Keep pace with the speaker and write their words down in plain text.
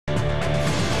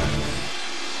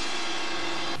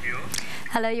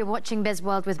Hello, you're watching Biz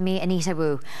World with me, Anita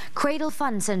Wu. Cradle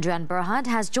Fund Sendirian Berhad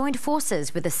has joined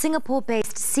forces with the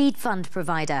Singapore-based seed fund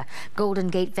provider Golden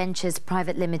Gate Ventures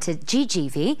Private Limited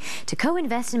 (GGV) to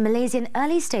co-invest in Malaysian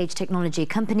early-stage technology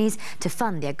companies to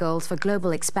fund their goals for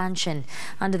global expansion.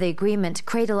 Under the agreement,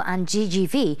 Cradle and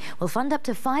GGV will fund up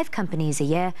to 5 companies a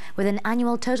year with an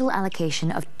annual total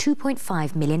allocation of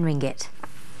 2.5 million ringgit.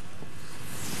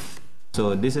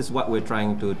 So this is what we're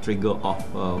trying to trigger off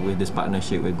with this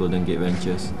partnership with Golden Gate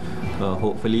Ventures.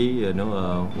 Hopefully,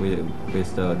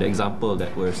 with the example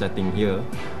that we're setting here,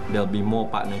 there'll be more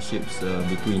partnerships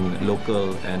between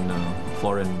local and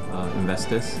foreign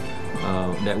investors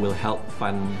that will help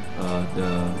fund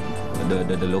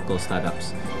the local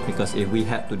startups. Because if we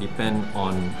had to depend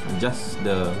on just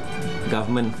the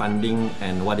government funding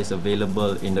and what is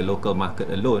available in the local market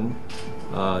alone,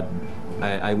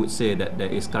 I would say that there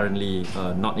is currently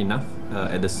not enough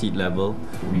at the seed level.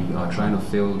 We are trying to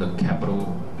fill the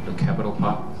capital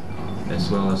part as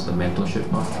well as the mentorship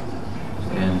part.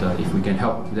 And if we can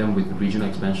help them with regional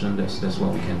expansion, that's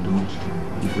what we can do.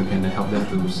 If we can help them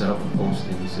to set up a post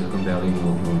in Silicon Valley,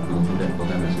 we'll do that for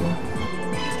them as well.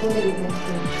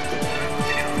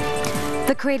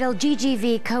 The Cradle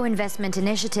GGV co-investment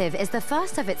initiative is the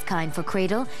first of its kind for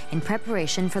Cradle in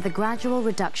preparation for the gradual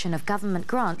reduction of government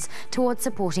grants towards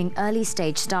supporting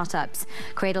early-stage startups.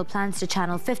 Cradle plans to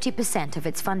channel 50% of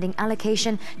its funding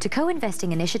allocation to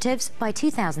co-investing initiatives by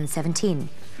 2017.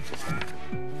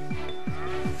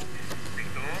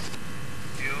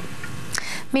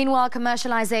 Meanwhile,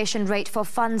 commercialization rate for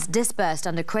funds disbursed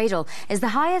under Cradle is the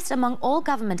highest among all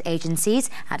government agencies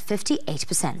at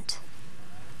 58%.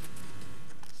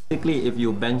 Basically, if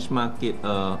you benchmark it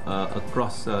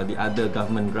across the other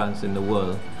government grants in the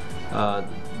world,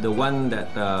 the one that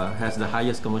has the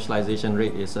highest commercialization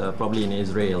rate is probably in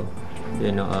Israel,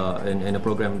 in a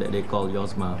program that they call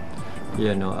YOSMA.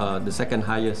 The second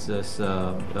highest is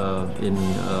I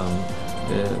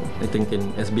think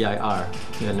in SBIR,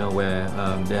 where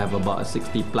they have about a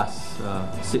 60+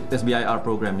 SBIR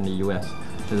program in the US.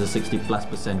 There's a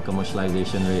 60+%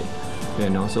 commercialization rate.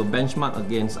 So benchmark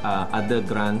against other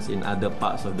grants in other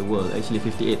parts of the world, actually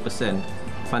 58%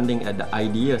 funding at the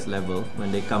ideas level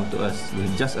when they come to us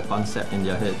with just a concept in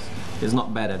their heads is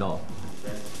not bad at all.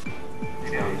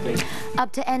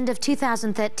 Up to end of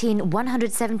 2013,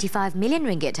 175 million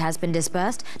ringgit has been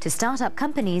disbursed to start-up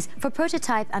companies for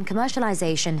prototype and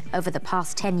commercialization over the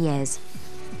past 10 years.